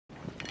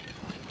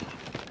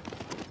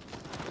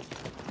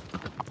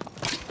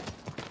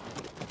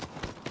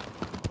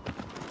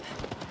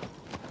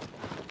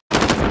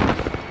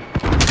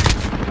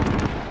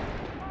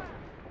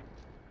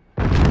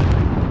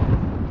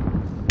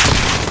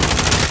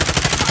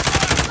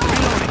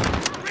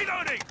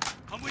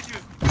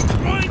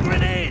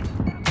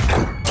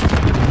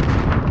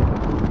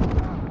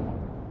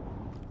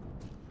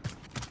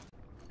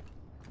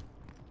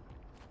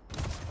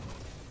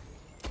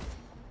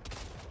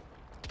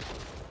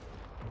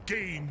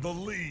gain the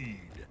lead.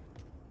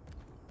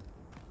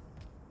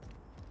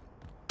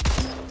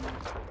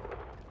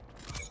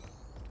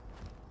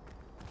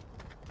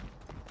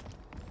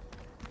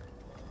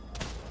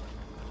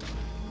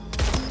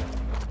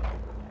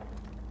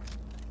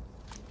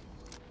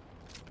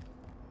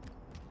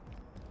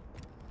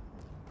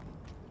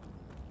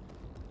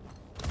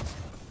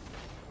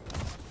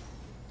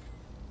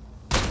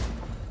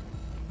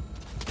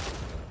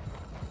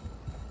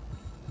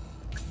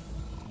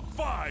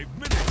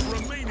 Minutes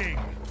remaining.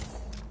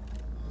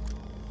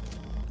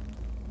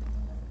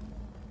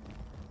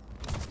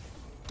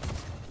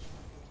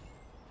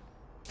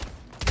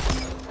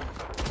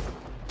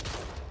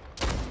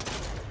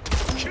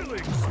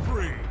 Killing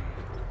spree.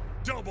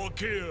 Double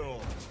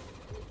kill.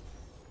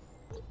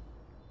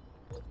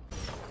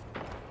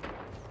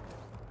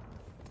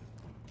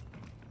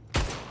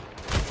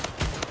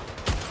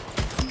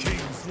 King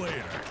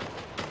Slayer.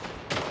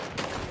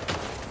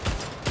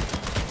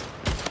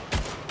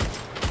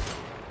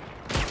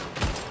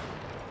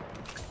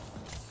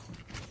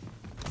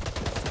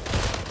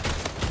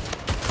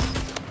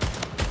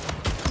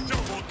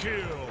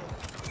 Kill.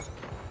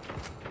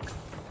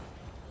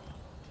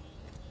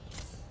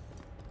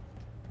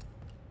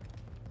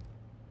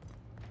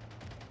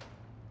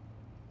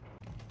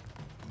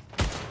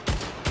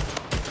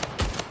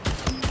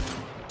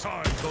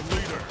 Time the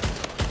leader.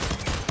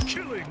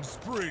 Killing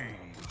spree.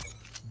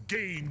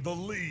 Gain the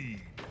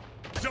lead.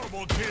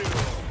 Double kill.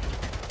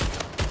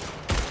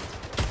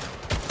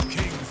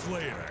 King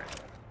Slayer.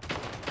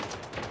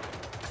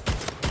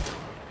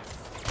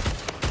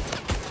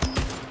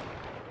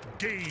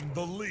 Gain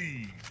the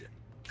lead.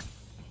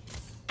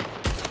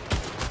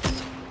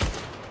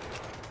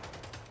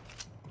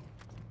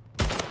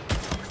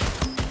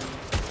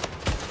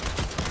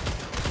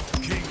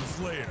 King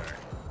Slayer.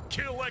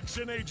 Kill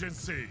Action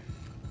Agency.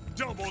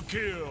 Double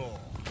kill.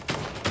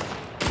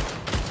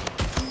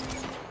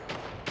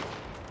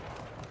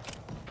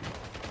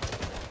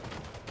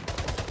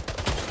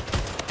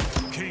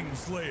 King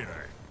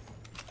Slayer.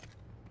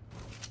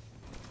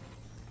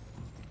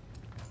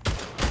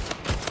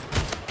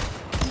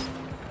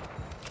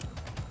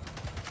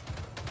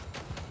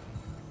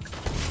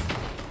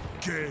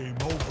 Game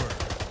over.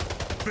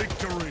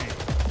 Victory.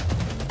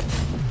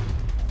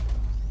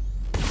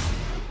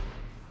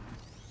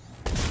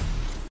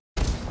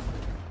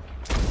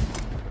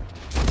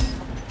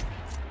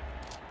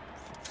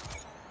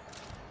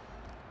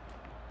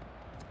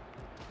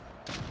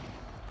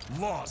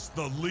 Lost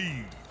the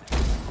lead.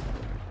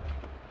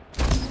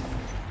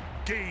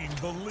 Gain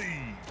the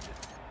lead.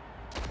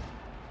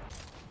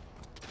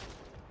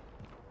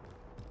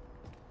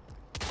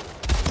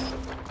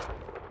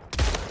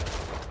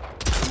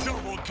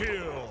 Double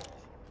kill.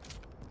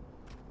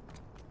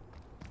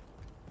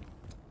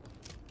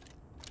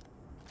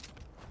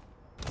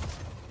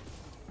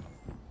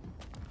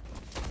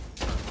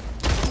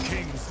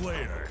 King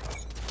Slayer.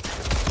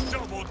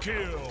 Double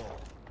kill.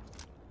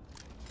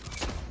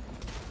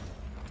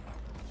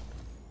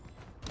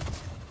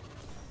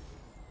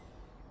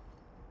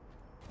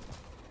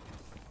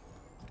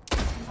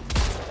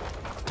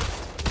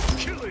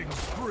 Killing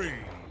spree.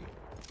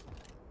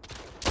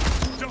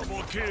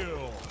 Double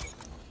kill.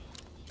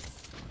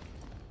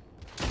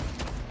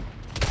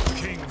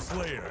 King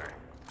Slayer.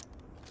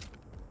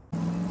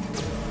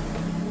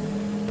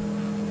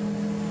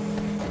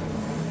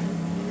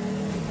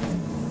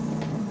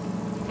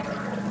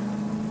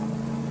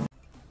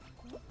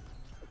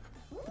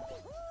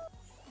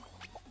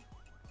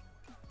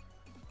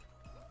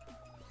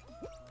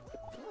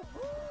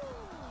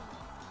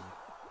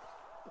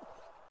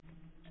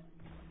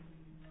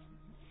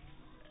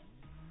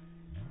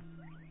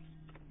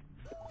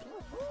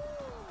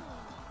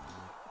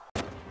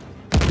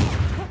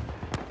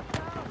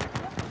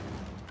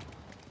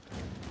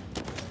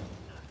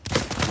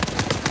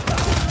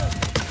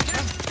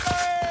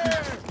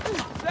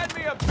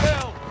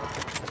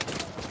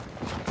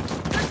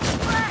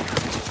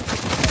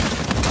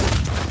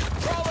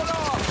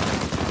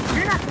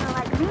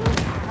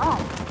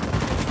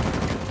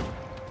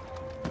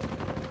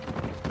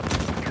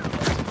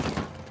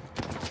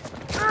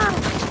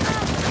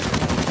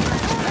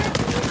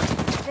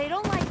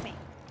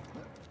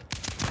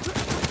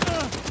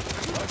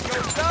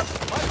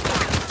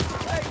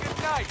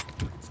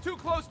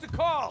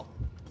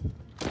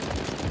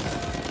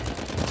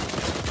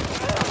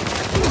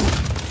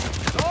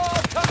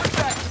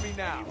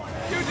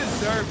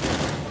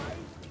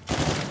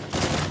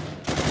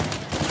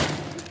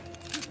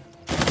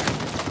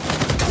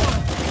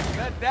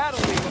 That'll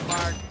leave a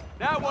mark.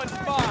 That one's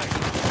fine.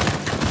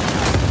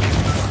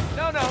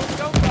 No,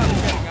 don't bother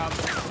getting up.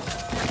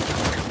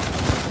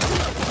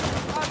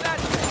 How's that?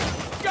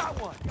 Got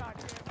one.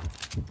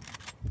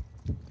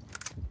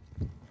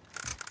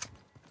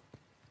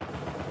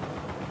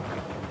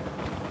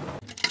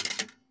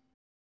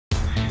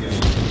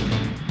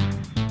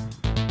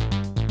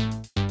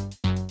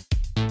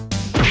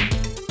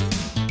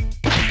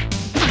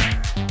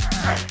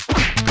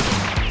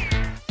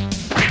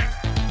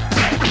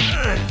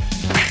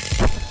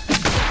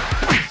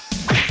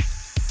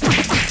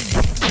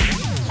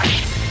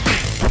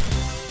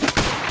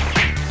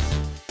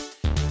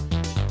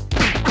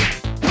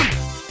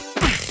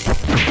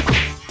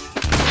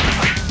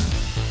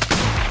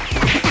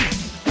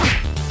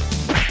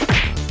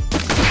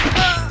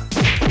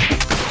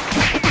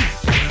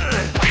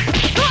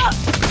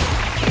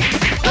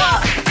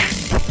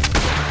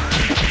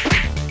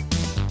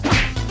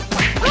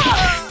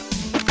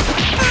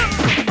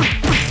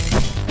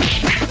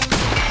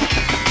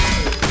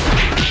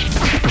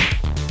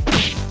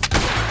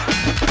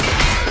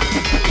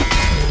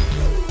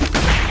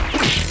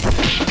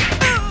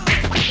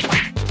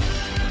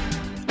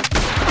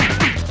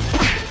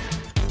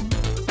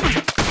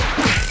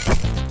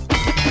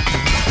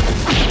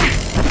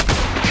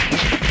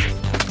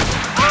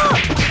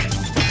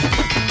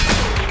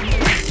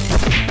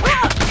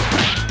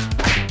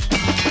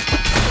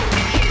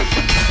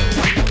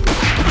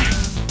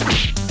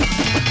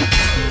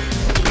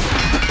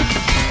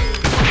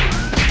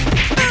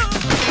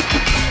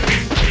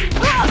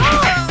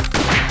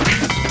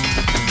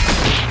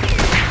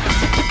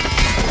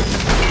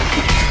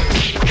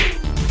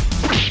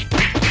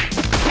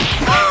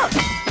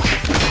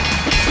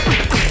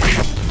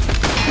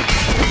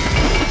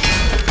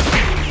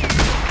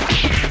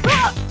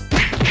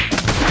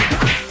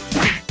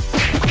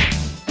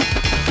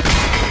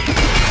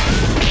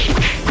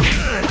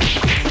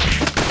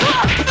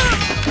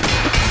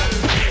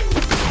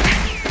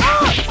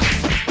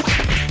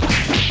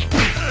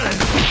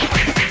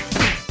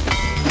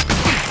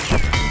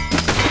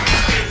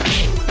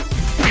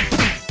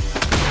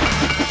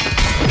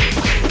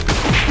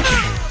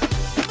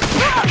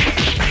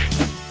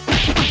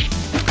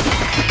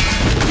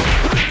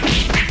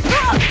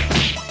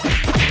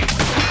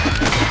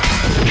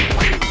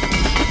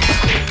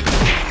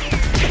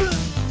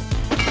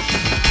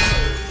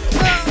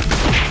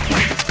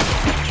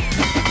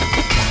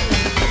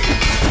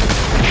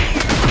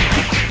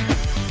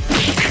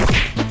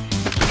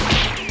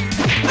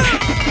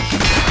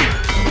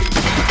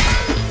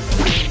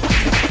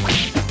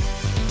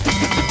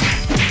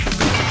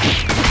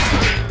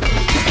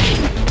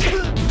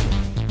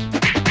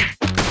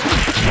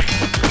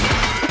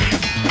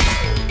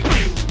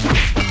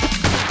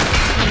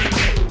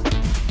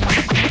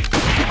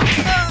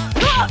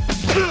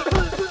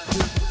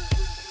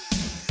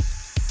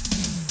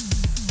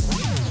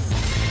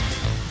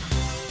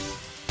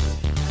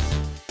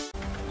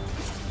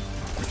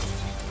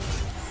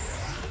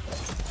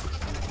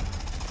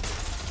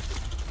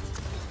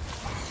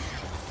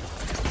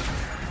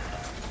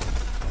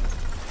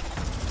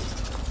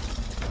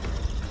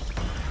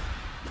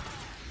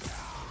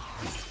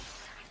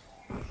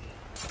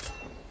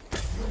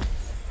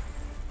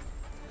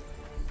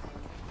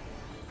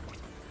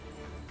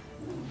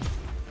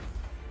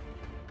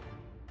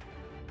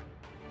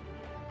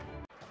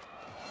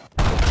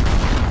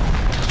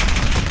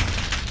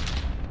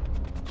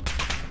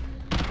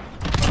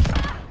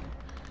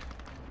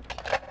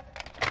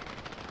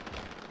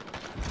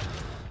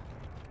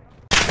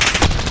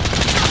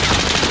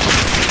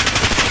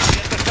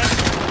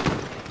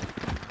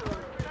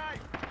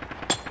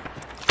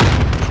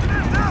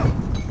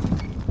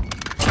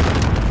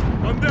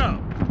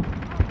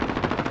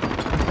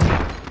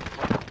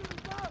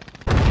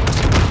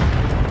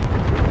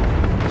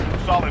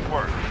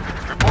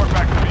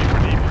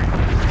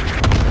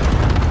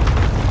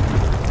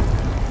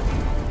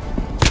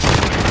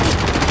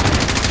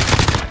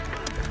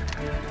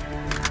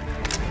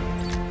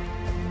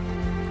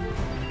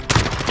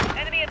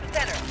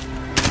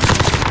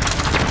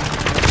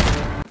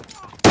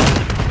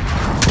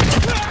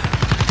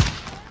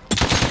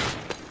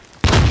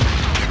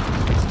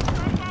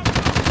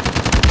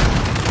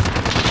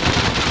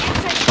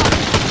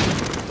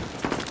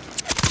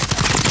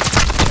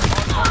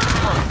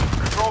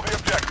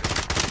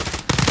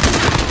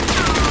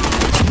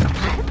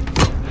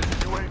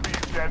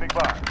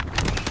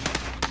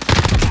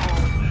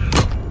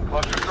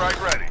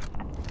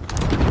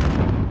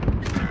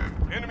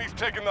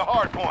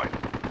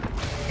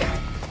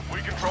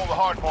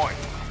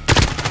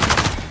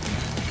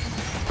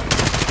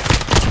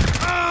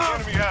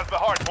 the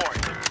hard point.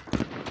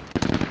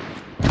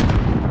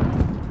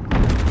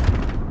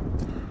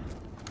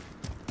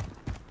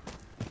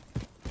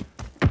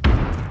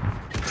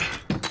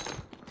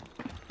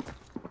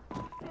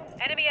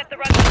 Enemy at the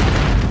runway.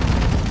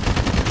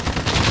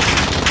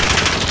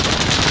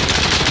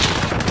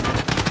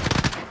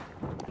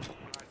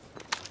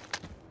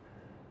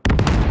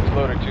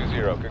 Loader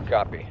 2-0, good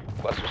copy.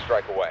 Cluster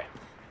strike away.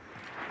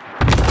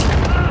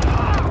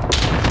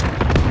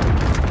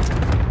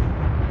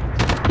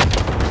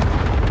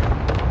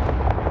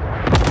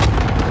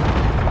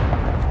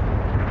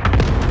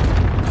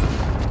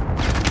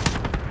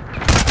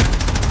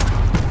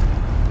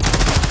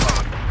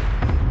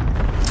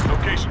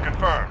 Location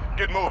confirmed.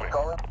 Get moving.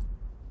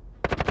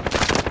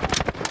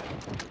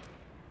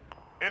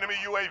 Enemy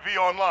UAV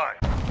online.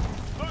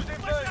 Losing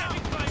B.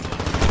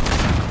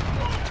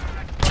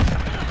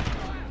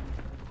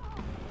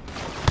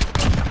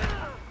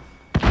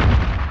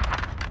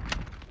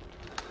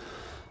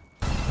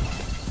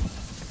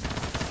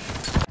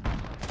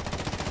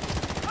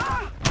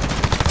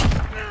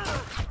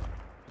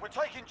 We're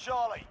taking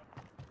Charlie.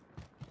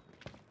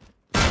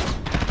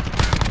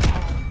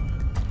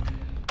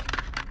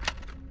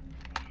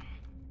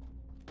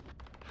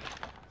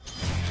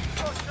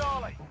 Got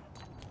Charlie.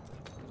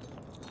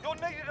 You're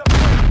needed up.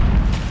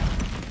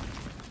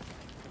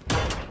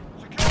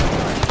 Secure.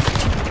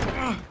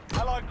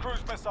 Allied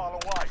cruise missile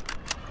away.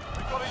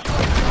 We've got a UAV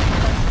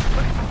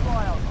ready for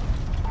flyover.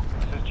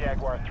 This is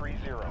Jaguar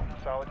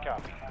 3-0. Solid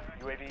copy.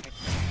 UAV.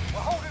 We're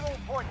holding all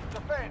points.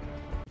 Defend.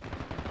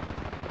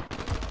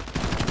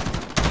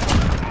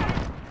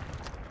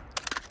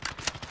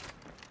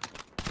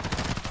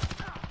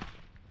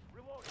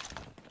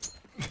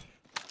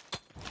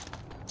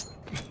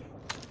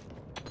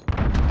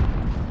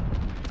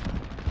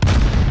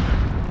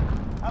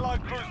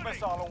 Allied cruise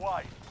missile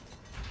away.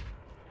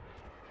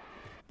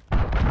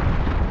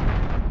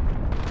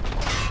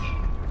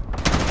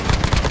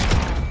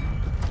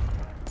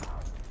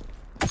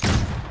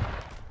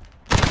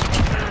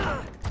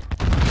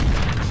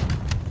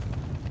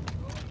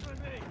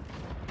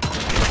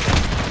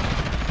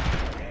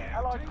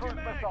 Allied cruise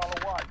missile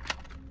away.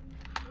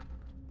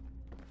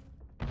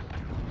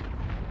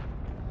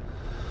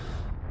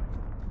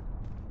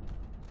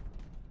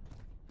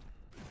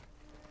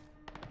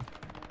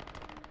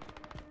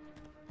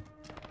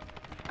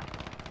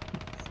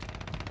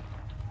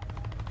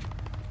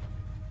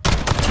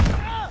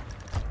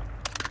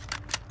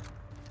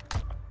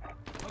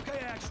 Okay,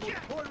 actually,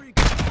 Puerto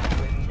Rico.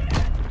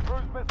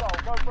 Cruise missile,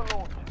 go for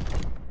launch.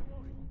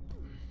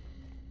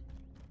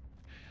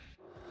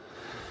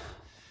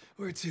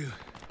 Where to?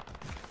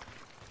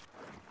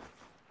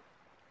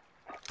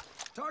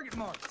 Target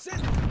mark. Sit.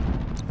 This is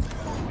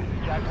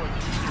Jaguar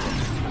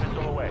 2-0.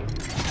 Missile away.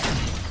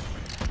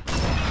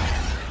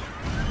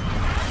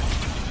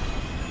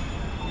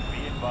 Be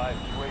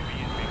advised, UAV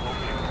is being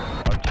located.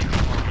 RTB.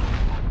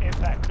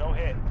 Impact, no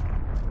hit.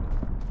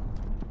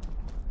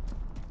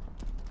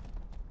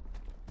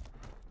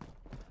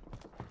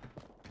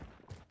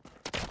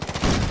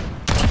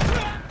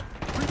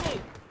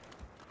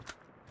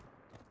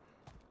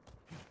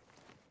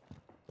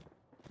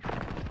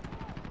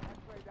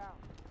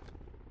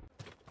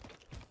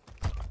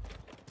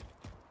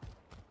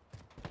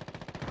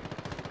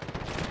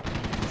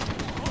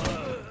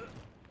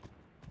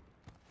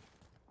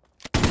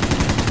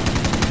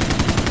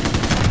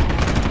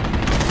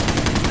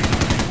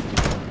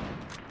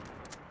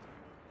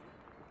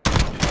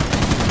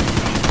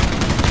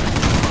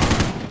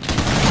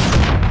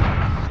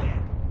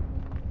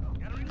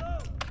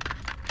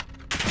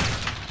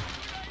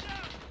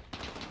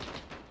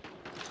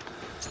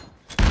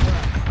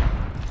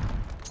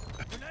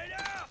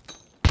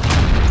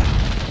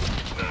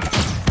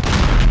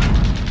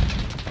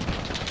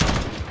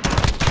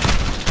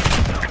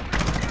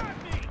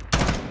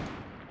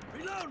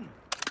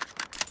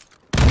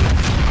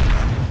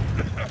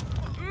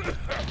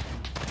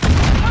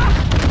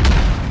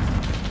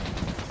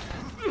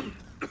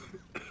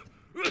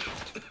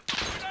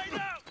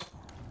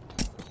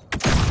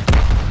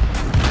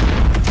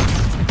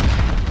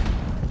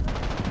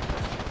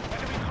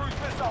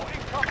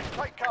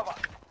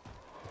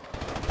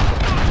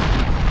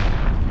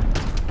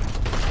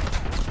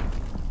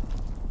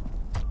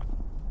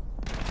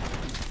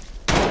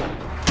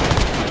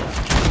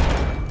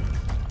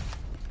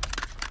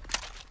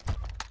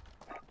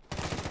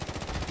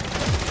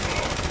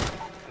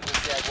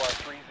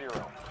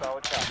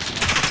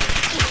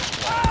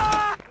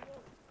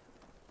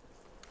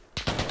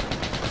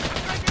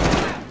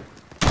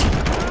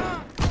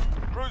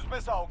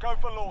 missile, go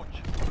for launch.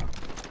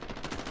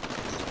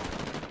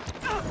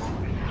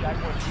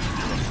 Jaguar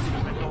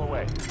 2-0, missile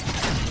away.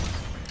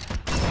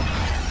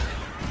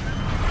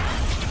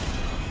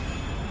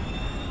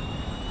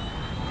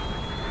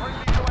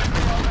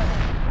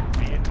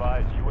 Be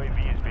advised,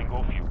 UAV is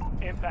bingo fuel.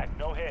 Impact,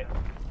 no hit.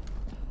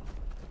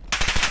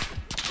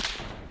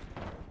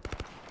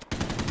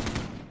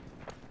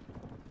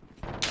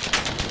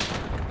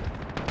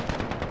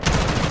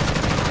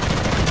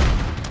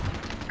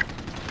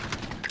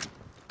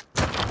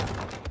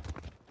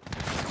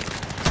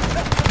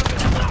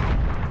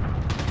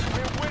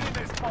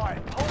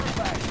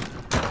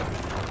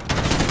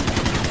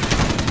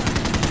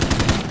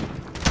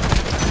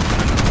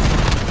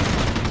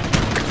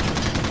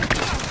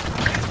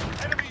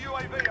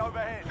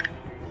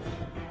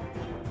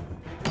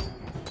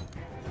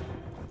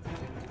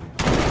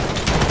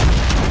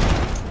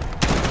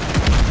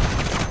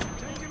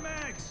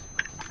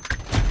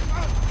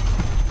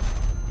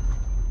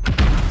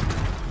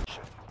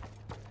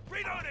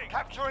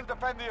 Capture and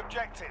defend the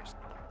objectives.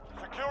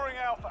 Securing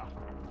Alpha.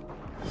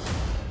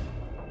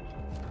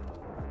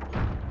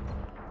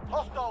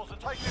 Hostiles are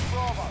taking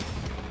Bravo.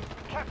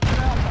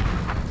 Capture Alpha.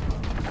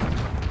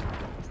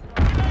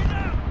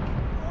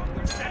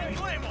 Enemy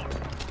Claymore!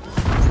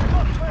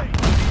 Got me!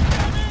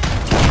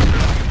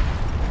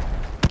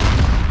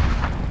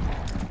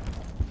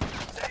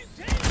 Same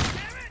team,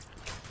 damn it!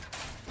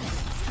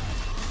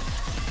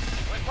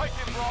 We're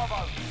taking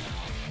Bravo.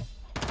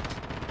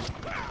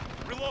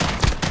 Reload!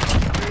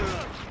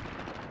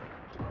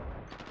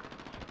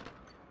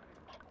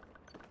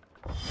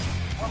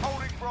 We're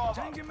holding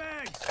Bravo. Changing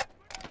mags.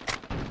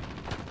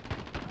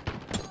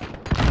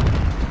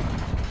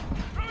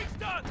 Throwing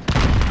stun!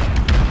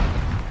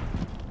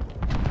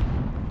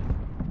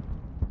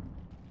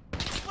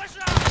 Flash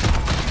out!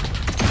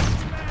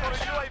 Got a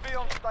UAV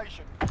on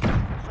station.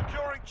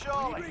 Securing We need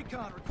Charlie.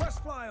 recon. Request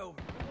flyover.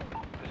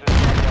 This is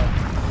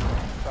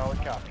solid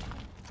copy.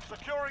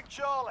 Securing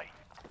Charlie.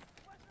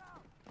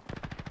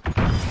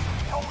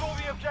 Hold all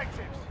the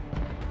objectives.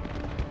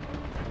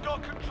 We've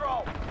got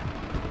control.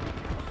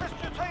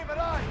 Assist your team at A.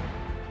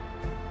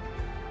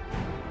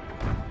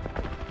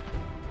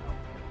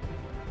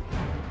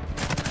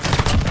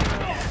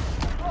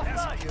 Lost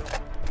A.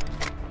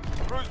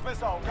 Cruise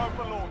missile, go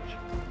for launch.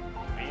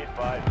 Be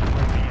advised,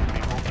 UAV is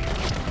being located.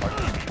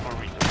 RTV for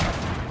resupply.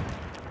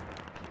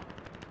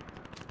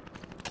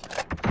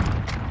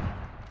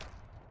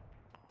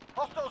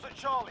 Hostiles at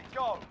Charlie,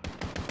 go.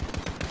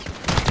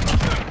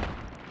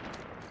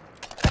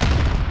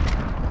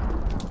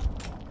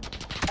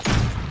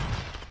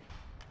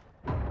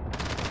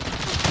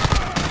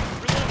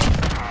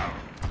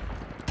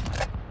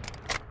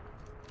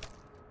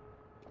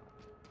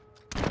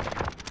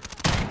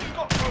 You've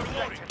got two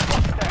objectives.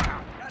 Lost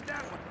down. Got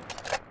that one.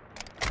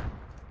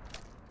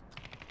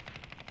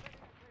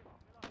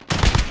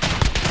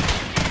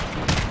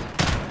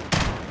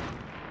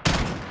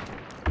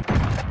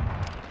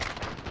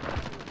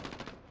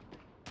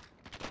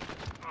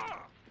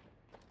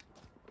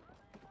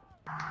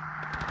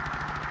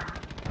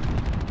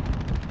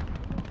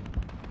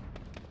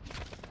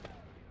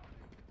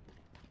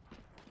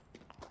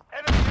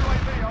 Enemy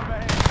UAV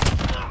overhead.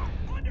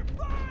 Under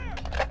fire!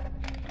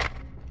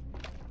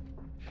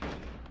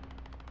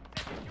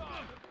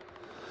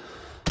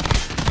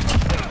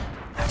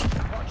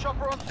 Got a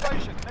chopper on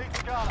station. Needs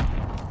a gunner.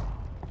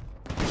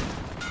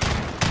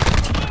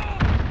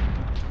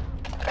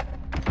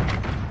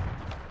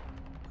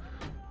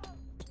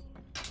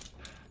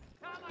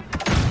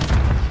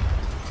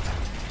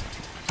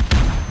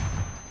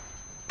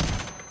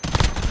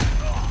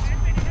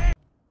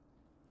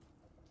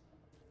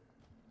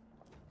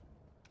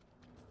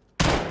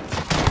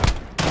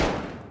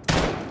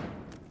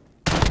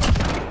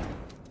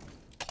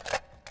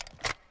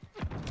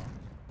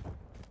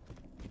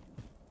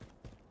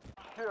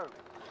 Secured.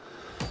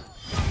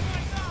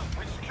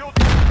 We secured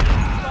the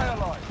stay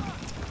alive.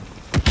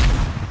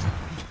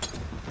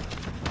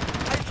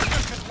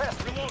 HQ contest.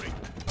 Reloading.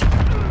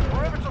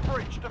 Perimeter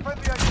breach. Defend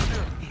the HQ.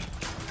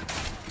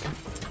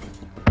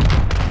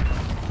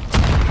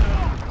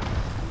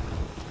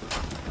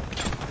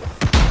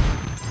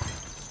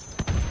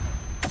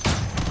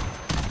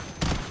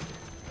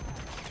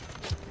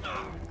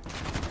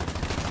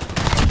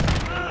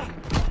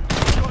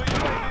 Got a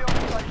UAV on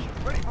station.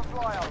 Ready for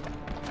flyover.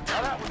 Now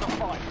that was a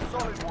fight.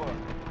 Solid work.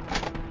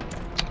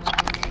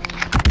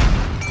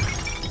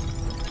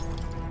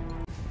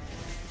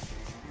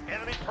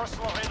 Enemy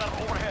personal radar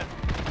overhead.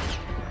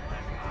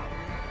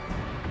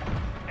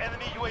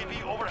 Enemy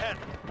UAV overhead.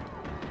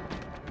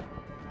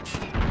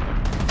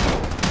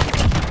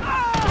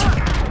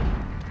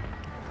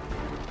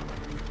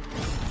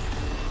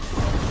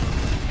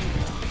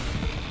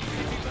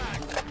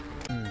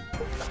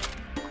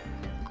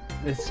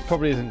 This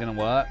probably isn't going to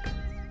work.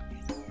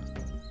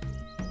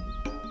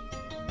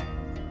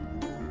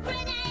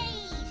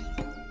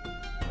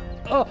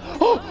 Oh!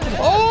 Oh!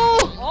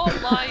 Oh! Oh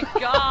my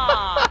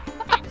god!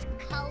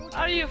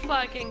 Are you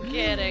fucking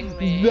kidding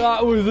me?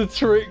 That was a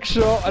trick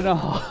shot and a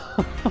half.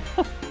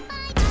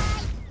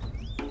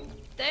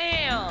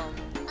 Damn!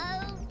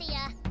 Oh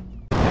dear.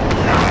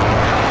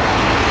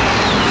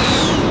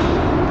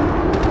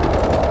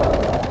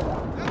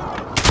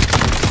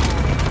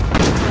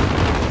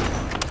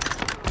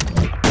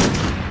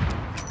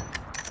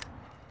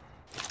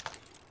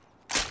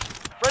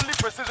 Friendly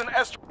precision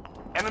airstrike.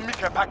 Enemy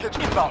care package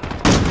inbound.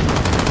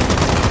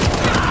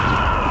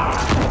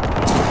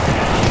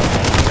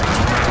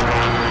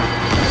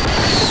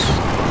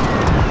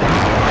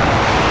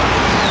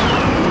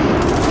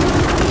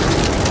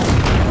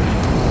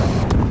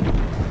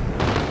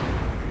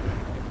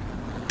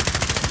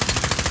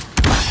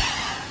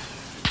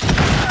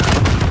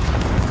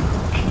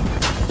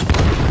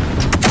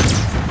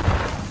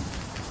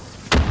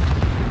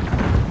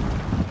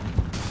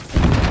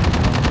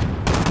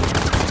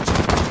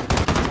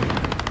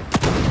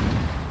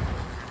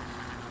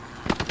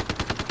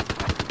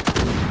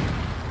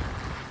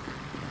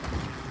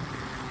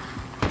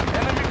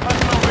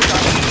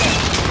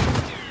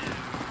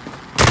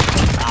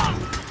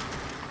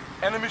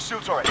 Enemy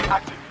shield turret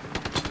active.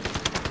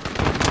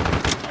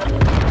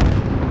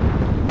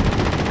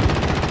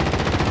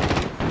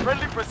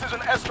 Friendly precision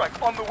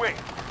airstrike on the way.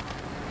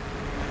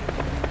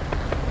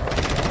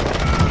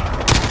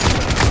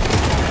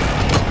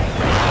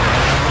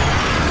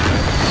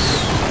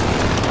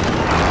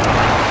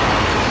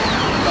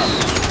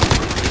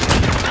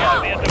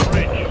 Enemy at the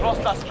bridge.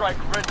 Cluster strike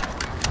ready.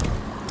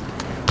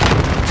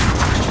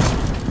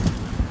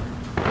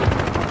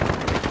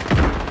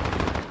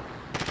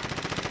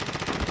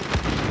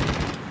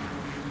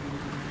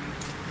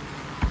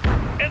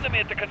 Enemy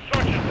at the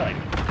construction site.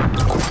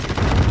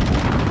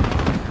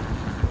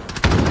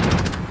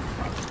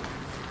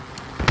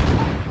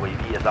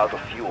 UAV is out of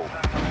fuel.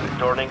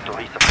 Returning to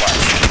resupply.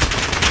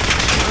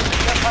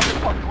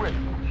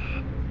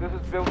 This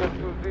is Builder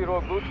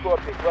 2-0. Good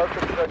copy.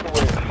 Cluster strike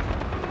away.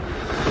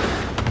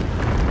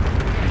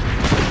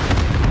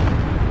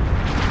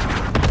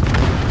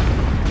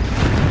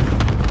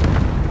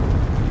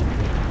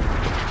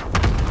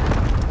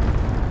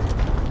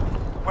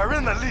 We're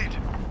in the lead.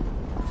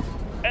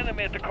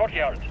 Enemy at the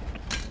courtyard.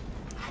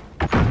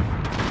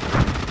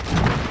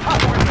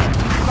 Halfway there.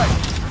 Right.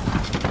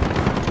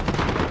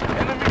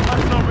 Enemy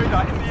personal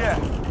radar in the air.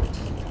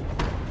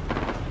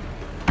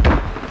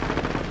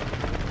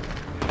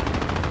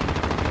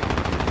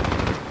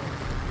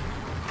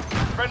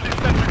 Friendly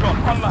sentry gun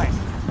online.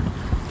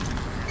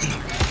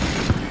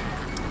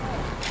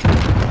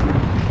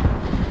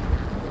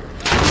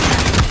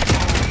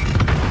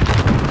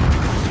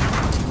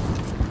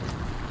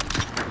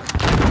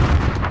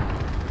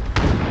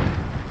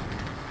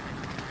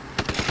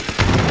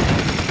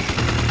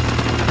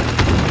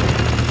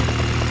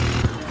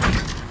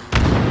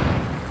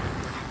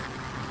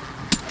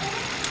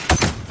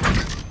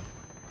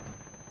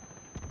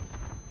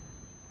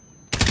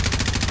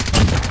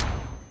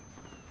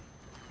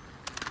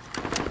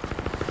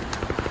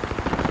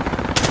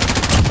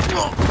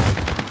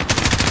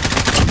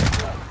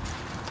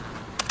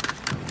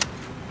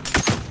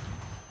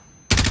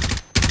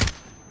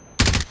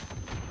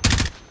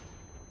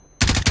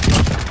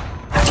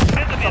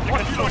 Enemy at the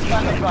construction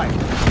site. Right.